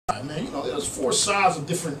you know, there's 4 sides of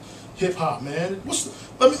different hip hop, man.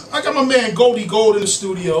 I got my man Goldie Gold in the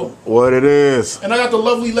studio. What it is. And I got the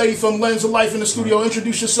lovely lady from Lens of Life in the studio.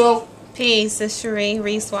 Introduce yourself. Peace, it's REE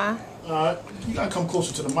SWA. Alright, you gotta come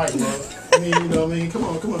closer to the mic, love. I mean, you know what I mean? Come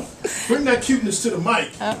on. Bring that cuteness to the mic.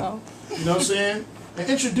 Uh-oh. You know what I'm saying? And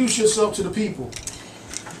introduce yourself to the people.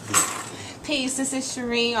 Peace, this is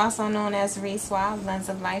REE, also known as REE SWA, Lens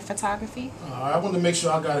of Life Photography. I wanted to make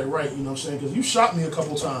sure I got it right, you know what I'm saying? Because you shot me a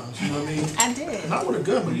couple times, you know what I mean? I did. Not with a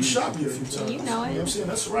gun, but you shot me a few times. You know it. You know what I'm saying?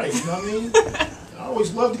 That's right, you know what I mean? I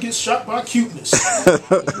always love to get shot by cuteness.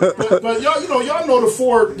 but y'all, you know, y'all know the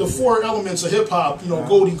four elements of hip hop. You know,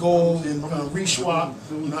 Goldie Gold and REE SWA.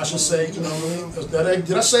 You know, I should say. You know what I mean?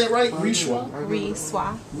 Did I say it right? REE SWA. REE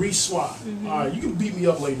SWA. REE SWA. All right, you can beat me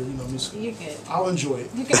up later. You know, Miss. You're good. I'll enjoy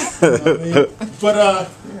it. You know what I mean? But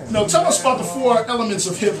you know, tell us about the 4 elements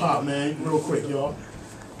of hip hop, man, real quick, y'all.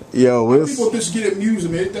 Yo, People just get amused,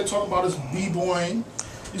 man. They're talking about his b-boying,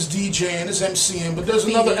 his DJing, his MCing, but there's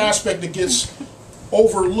another aspect that gets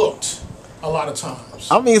overlooked a lot of times.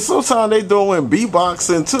 I mean, sometimes they doing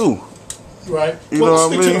beatboxing too. Right. You well,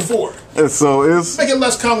 know let's what I stick to mean? the 4. And so it's Make it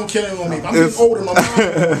less complicated on me. I'm getting older, my mind.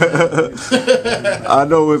 I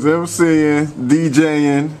know it's MCing,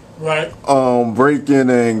 DJing, right, breaking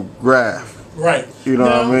and graph. Right. You know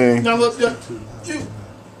what I mean? Now look,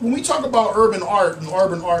 when we talk about urban art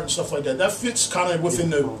and stuff like that, that fits kind of within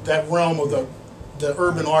that realm of the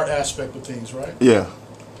urban art aspect of things, right? Yeah.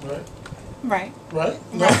 Right. Right. Right?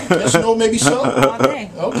 No? Yes, no, maybe so? All day.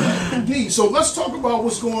 Okay, indeed. So let's talk about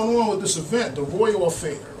what's going on with this event, the Royal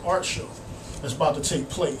Affair art show that's about to take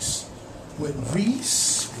place with REE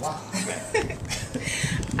SWA.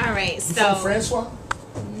 All right, You so... from Francois?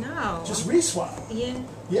 No. Just REE SWA. Yeah.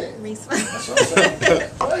 Yeah. REE SWA. That's what I'm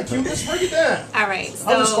saying. All right, cuteness, break it down. All right, so...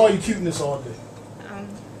 I'll just call you cuteness all day.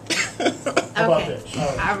 How about okay.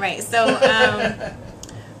 that? All right, so...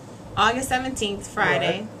 August 17th,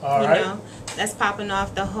 Friday. All right. You know, that's popping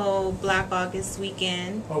off the whole Black August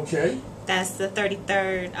weekend. Okay. That's the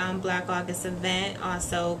 33rd Black August event.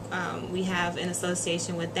 Also, we have in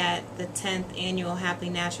association with that the 10th annual Happy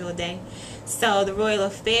Natural Day. So the Royal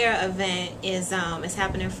Affair event is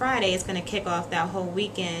happening Friday. It's going to kick off that whole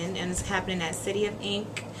weekend, and it's happening at City of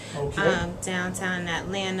Ink, downtown in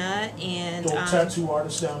Atlanta. And dope tattoo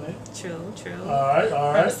artist down there. True. All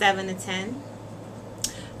right. From 7 to 10.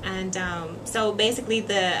 And so basically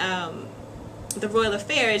the Royal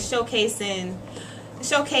Affair is showcasing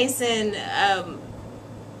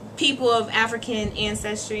people of African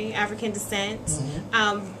ancestry, African descent.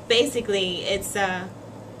 Mm-hmm. Basically, it's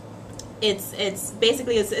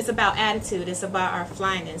about attitude. It's about our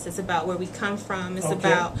flyness. It's about where we come from. It's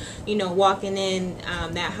about, you know, walking in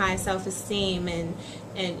that high self-esteem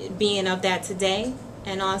and being of that today,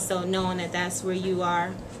 and also knowing that that's where you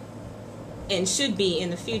are and should be in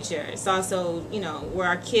the future. It's also, you know, where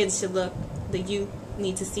our kids should look. The youth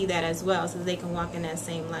need to see that as well, so they can walk in that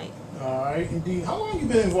same light. All right, indeed. How long have you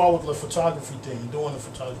been involved with the photography thing, doing the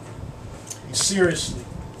photography? Seriously?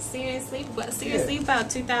 Seriously, about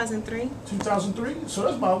 2003. 2003? So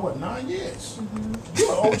that's about, what, 9 years? Mm-hmm.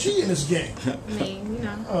 You're an OG in this game. Me, you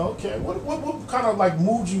know. Oh, okay. What kind of, like,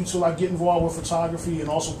 moved you to, like, get involved with photography and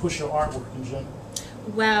also push your artwork in general?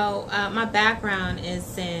 Well, my background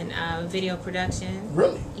is in video production.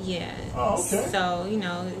 Really? Yeah. Oh, okay. So, you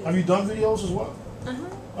know. Have you done videos as well? Uh-huh.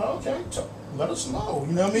 Oh, okay. Let us know.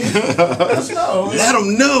 You know what I mean? Let us know. Let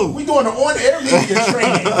them know. We doing an on-air media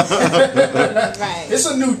training. Right. It's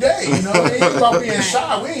a new day, you know. It ain't about being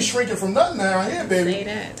shy. We ain't shrinking from nothing down here, baby. Say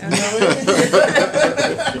that. Okay. You know what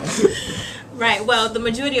I mean? Right. Well, the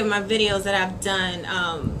majority of my videos that I've done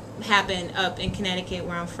happen up in Connecticut,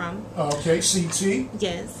 where I'm from. Okay, CT.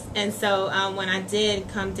 Yes. And so when I did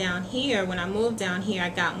come down here, when I moved down here, I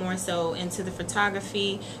got more so into the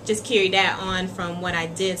photography, just carried that on from what I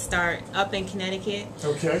did start up in Connecticut.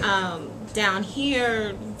 Okay. Down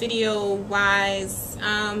here, video-wise,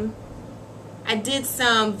 I did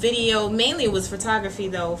some video, mainly it was photography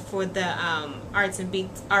though, for the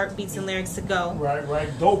Art Beats and Lyrics to Go.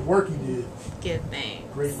 Right. Dope work you did. Good thing.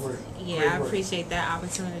 Great work. Yeah, Great I work. appreciate that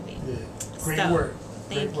opportunity. Yeah. Great work.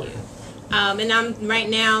 Thank Great you. work. And I'm right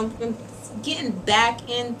now getting back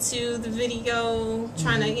into the video,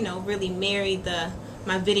 trying to, you know, really marry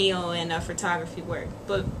my video and photography work.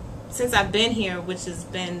 But since I've been here, which has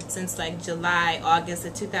been since like July, August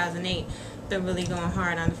of 2008, been really going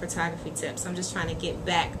hard on the photography tips. I'm just trying to get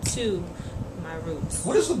back to my roots.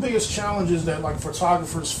 What is the biggest challenges that like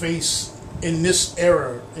photographers face in this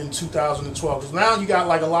era in 2012? Because now you got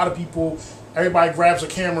like a lot of people everybody grabs a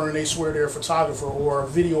camera and they swear they're a photographer or a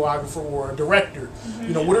videographer or a director. You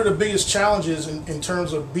know, what are the biggest challenges in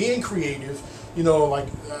terms of being creative? You know, like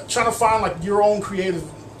trying to find like your own creative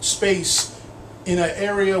space in an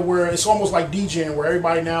area where it's almost like DJing, where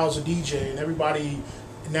everybody now is a DJ and everybody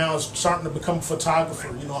now is starting to become a photographer.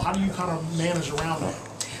 You know, how do you kind of manage around that?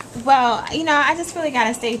 Well, you know, I just really got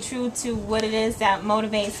to stay true to what it is that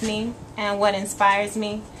motivates me and what inspires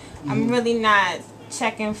me. I'm really not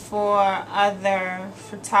checking for other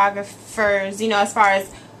photographers, you know, as far as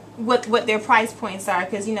what their price points are,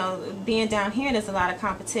 because, you know, being down here, there's a lot of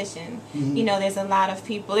competition. You know, there's a lot of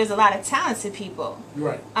people, there's a lot of talented people,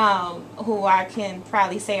 Right. Who I can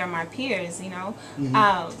probably say are my peers, you know.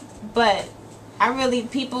 But I really,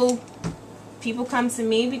 people come to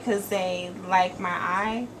me because they like my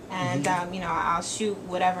eye, and you know, I'll shoot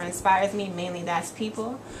whatever inspires me. Mainly that's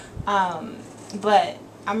people, but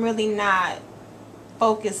I'm really not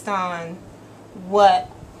focused on what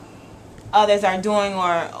others are doing, or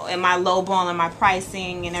am I lowballing my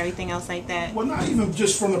pricing and everything else like that. Well, not even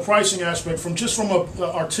just from the pricing aspect, from a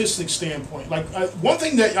artistic standpoint. Like one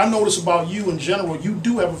thing that I notice about you in general, you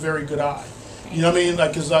do have a very good eye. You know what I mean?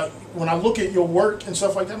 Like, cause when I look at your work and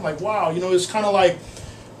stuff like that, I'm like, wow. You know, it's kind of like,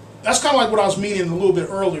 that's kind of like what I was meaning a little bit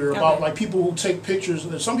earlier about like people who take pictures.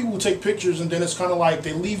 There's some people who take pictures and then it's kind of like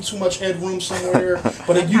they leave too much headroom somewhere,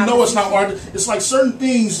 but you know it's not art. It's like certain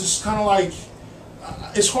things. It's kind of like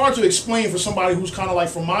it's hard to explain for somebody who's kind of like,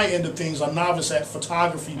 from my end of things, a novice at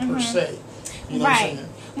photography per se. You know what I'm saying?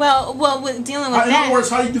 Well, with dealing with in other words,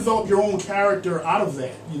 how do you develop your own character out of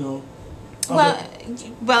that? You know.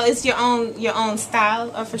 Well, it's your own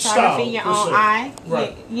style of photography, your own eye.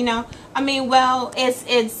 Right. You know, I mean, well, it's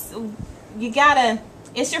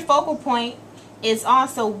your focal point. It's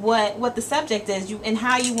also what the subject is, and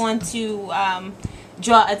how you want to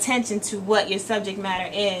draw attention to what your subject matter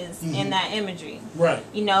is in that imagery. Right.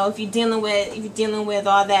 You know, if you're dealing with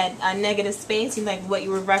all that negative space, like what you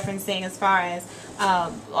were referencing as far as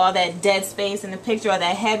all that dead space in the picture, or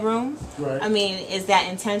that headroom. Right. I mean, is that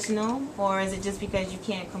intentional, or is it just because you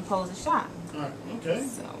can't compose a shot? All right. Okay.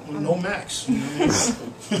 So, no max. Yeah,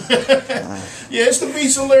 it's the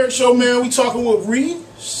Beats and Lyrics Show, man. We talking with REE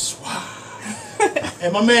SWA.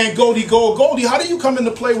 And my man Goldie Gold. Goldie, how do you come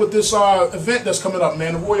into play with this event that's coming up,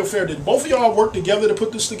 man? The Royal Fair. Did both of y'all work together to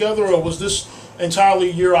put this together, or was this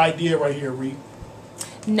entirely your idea right here, REE?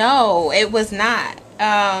 No, it was not.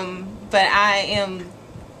 But I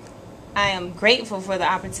am grateful for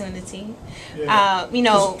the opportunity. Yeah. You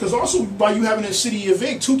know, because also by you having that City of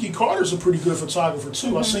Ink, Tukey Carter's a pretty good photographer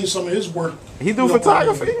too. I've seen some of his work. He do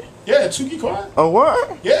photography? Yeah, Tukey Carter. Oh,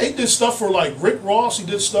 what? Yeah, he did stuff for like Rick Ross. He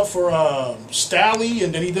did stuff for Stally,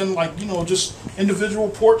 and then he did like, you know, just individual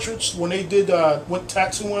portraits when they did went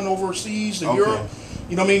tattooing overseas in Europe.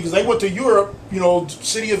 You know what I mean? Because they went to Europe. You know,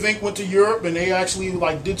 City of Ink went to Europe, and they actually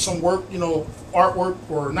like did some work. You know, artwork,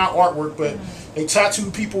 or not artwork, but they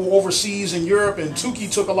tattooed people overseas in Europe. And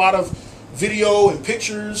Tukey took a lot of video and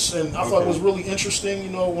pictures, and I thought it was really interesting. You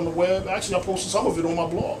know, on the web. Actually, I posted some of it on my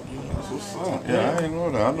blog. You know? Yeah, I ain't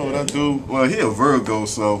know that. I know that dude. Well, he a Virgo,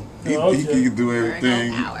 so he can do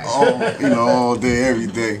everything, all day, every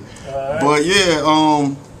day. But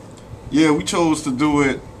yeah, we chose to do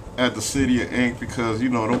it at the City of Ink because, you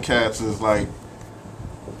know, them cats is like,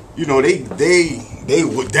 you know, they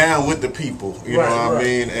were down with the people, you know what I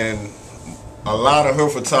mean? And a lot of her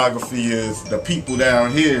photography is the people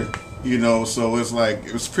down here, you know, so it's like,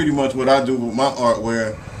 it's pretty much what I do with my art,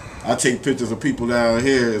 where I take pictures of people down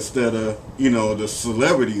here instead of, you know, the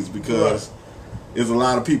celebrities, because there's a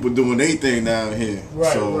lot of people doing their thing down here.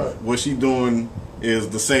 What she doing is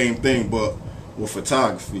the same thing, but with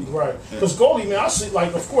photography. Right. Because Goldie, man, I see,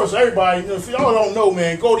 like, of course, everybody, if y'all don't know,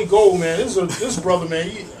 man, Goldie Gold, man, this brother, man,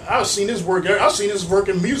 I've seen his work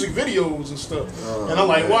in music videos and stuff. And I'm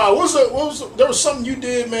like, wow, there was something you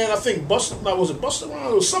did, man, I think, was it Busta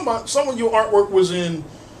Rhymes? Some of your artwork was in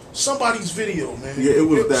somebody's video, man. Yeah, it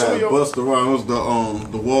was that Busta Rhymes,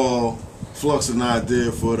 the wall Flux and I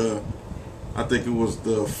did for I think it was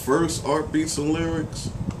the first Art Beats and Lyrics.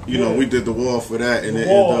 You know, we did the wall for that, and it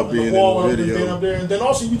ended up being in the video. And then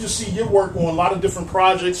also you just see your work on a lot of different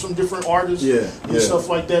projects from different artists and stuff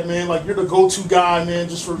like that, man. Like, you're the go-to guy, man,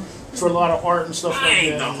 just for a lot of art and stuff like that. I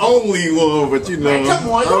ain't the only one, but you know. Man, come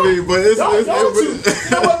on, I mean, but it's y'all too,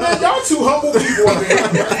 you know what, man? Y'all too humble people,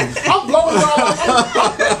 man. I'm blowing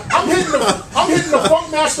I'm hitting the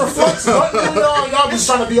Funkmaster Flux button, y'all just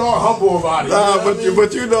trying to be all humble about it.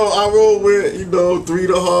 But you know, I roll with, you know, 3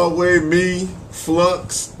 the Hard Way, me,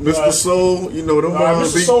 Flux, Mr. Soul, you know, them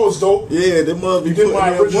Mr. Soul is dope. Yeah, they must be putting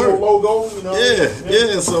my original logo, you know.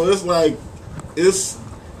 Yeah, so it's like,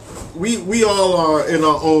 we all are in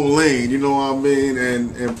our own lane, you know what I mean,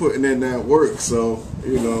 and putting in that work. So,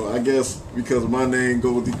 you know, I guess because my name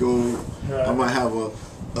Goldie Gold, right, I might have a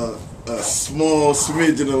small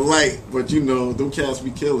smidgen of light, but you know, them cats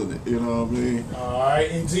be killing it, you know what I mean?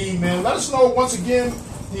 Alright, indeed, man. Let us know once again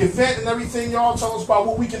the event and everything, y'all. Tell us about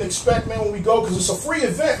what we can expect, man, when we go, because it's a free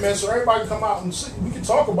event, man, so everybody can come out and see. We can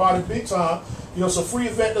talk about it big time. You know, it's a free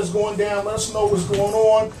event that's going down. Let us know what's going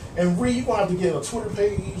on. And Ree, you're going to have to get a Twitter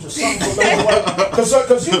page or something.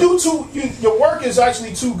 Because you do too, your work is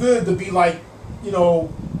actually too good to be like, you know,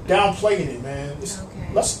 downplaying it, man. Okay.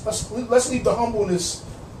 Let's leave the humbleness,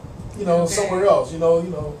 you know, somewhere else. You know.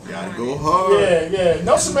 Gotta go hard. Yeah.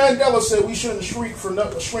 Nelson Mandela said we shouldn't shrink for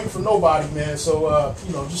nobody, man. So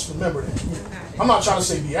you know, just remember that. I'm not trying to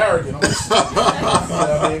say be arrogant. I'm just, you know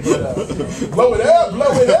what I mean? But blow it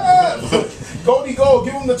up. Goldie Gold,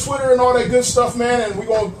 give them the Twitter and all that good stuff, man. And we're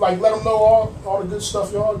gonna like let them know all the good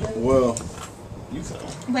stuff y'all do. Well,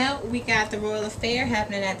 we got the Royal Affair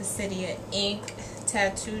happening at the City of Ink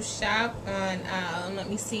Tattoo Shop on, let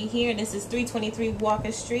me see here. This is 323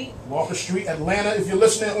 Walker Street. Walker Street, Atlanta. If you're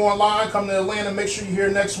listening online, come to Atlanta. Make sure you're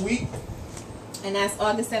here next week. And that's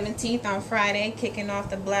August 17th on Friday, kicking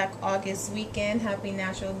off the Black August weekend. Happy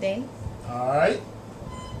Natural Day. All right.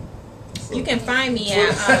 You can find me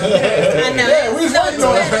at, I know, no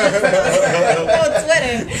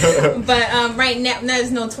Twitter. But right now,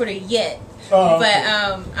 there's no Twitter yet. But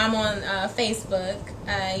I'm on Facebook.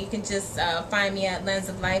 You can just find me at Lens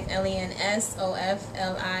of Life, LENSOFLIFE.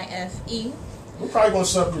 We're probably going to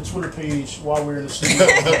set up your Twitter page while we're in the studio.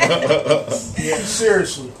 Yeah,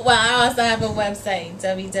 seriously. Well, I also have a website,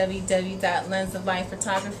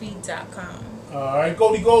 www.lensoflifephotography.com. All right,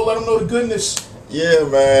 Goldie Gold, let them know the goodness. Yeah,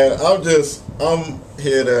 man. I'm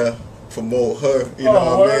here to promote her, you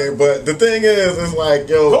know what I mean? But the thing is, it's like,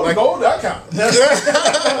 yo, Gold, that count. No,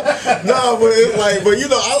 but it's like, but you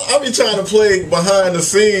know, I be trying to play behind the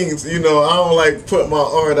scenes, you know. I don't like put my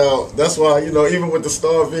art out. That's why, you know, even with the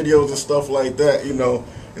star videos and stuff like that, you know,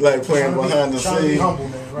 like playing behind the scenes.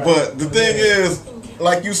 Right. But the thing is,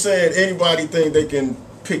 like you said, anybody think they can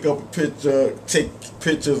pick up a picture, take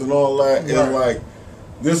pictures and all that. Right. And like,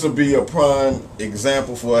 this would be a prime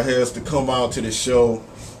example for us to come out to the show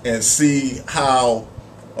and see how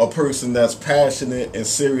a person that's passionate and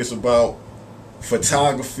serious about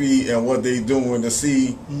photography and what they doing, to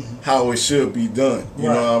see how it should be done. You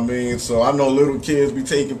know what I mean? So I know little kids be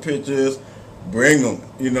taking pictures, bring them,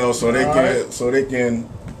 you know, so they can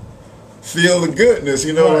feel the goodness,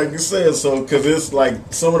 you know, like you said. So because it's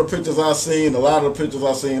like some of the pictures I seen, a lot of the pictures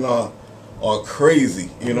I seen are crazy,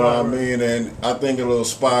 you know what I mean? And I think it'll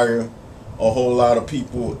inspire a whole lot of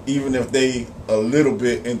people, even if they a little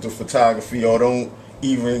bit into photography or don't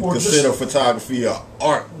even consider photography an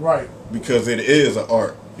art. Right. Because it is an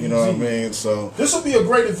art. You know what I mean? So this will be a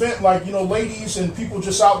great event, like, you know, ladies and people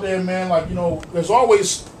just out there, man. Like, you know, there's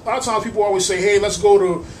always, a lot of times people always say, hey, let's go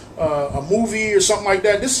to a movie or something like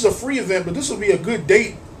that. This is a free event, but this will be a good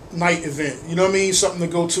date night event. You know what I mean? Something to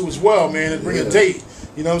go to as well, man, and bring a date.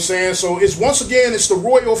 You know what I'm saying? So it's, once again, it's the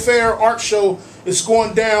Royal Fair Art Show. It's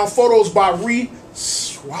going down. Photos by REE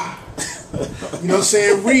SWA. You know what I'm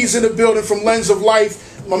saying? Ree's in the building from Lens of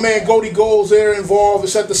Life. My man Goldie Gold's there involved.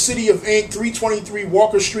 It's at the City of Ink, 323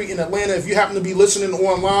 Walker Street in Atlanta. If you happen to be listening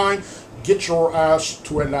online, get your ass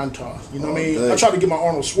to Atlanta. You know what I mean? I tried to get my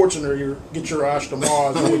Arnold Schwarzenegger here. Get your ass to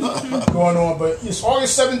Mars. Going on. But it's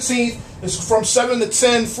August 17th. It's from 7 to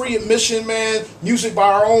 10. Free admission, man. Music by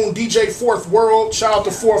our own DJ Fourth World. Shout out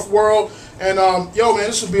to Fourth World. And, yo, man,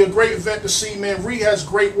 this would be a great event to see, man. REE has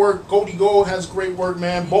great work. Goldie Gold has great work,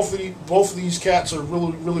 man. Both of these cats are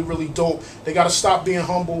really, really, really dope. They got to stop being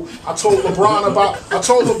humble. I told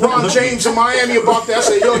LeBron James in Miami about that. I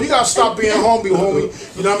said, yo, you got to stop being humble, homie.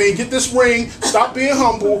 You know what I mean? Get this ring, stop being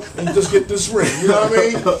humble, and just get this ring. You know what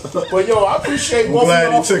I mean? But, yo, I appreciate both of y'all. I'm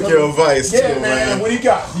glad he took your advice, yeah, too, man. What he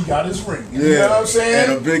got? He got his ring. Yeah. You know what I'm saying?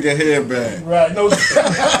 And a bigger hairband. Right. No,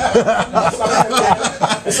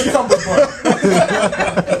 it's a cummerbund.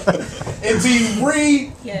 Indeed,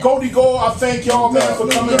 REE, Goldie Gold, I thank y'all, man, for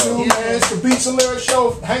coming through, man. It's the Beats and Lyrics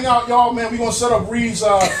Show. Hang out, y'all, man. We're going to set up REE's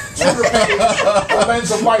Twitter page,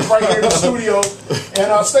 Lens of Life, right here in the studio.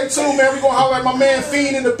 And stay tuned, man. We're going to holler at my man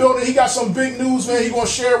Fiend in the building. He got some big news, man. He's going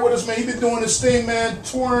to share with us, man. He been doing this thing, man,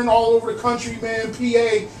 touring all over the country, man.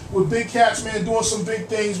 PA with big cats, man, doing some big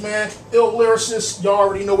things, man. Ill lyricist, y'all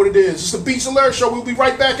already know what it is. It's the Beats and Lyrics Show. We'll be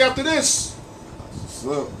right back after this. What's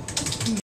up?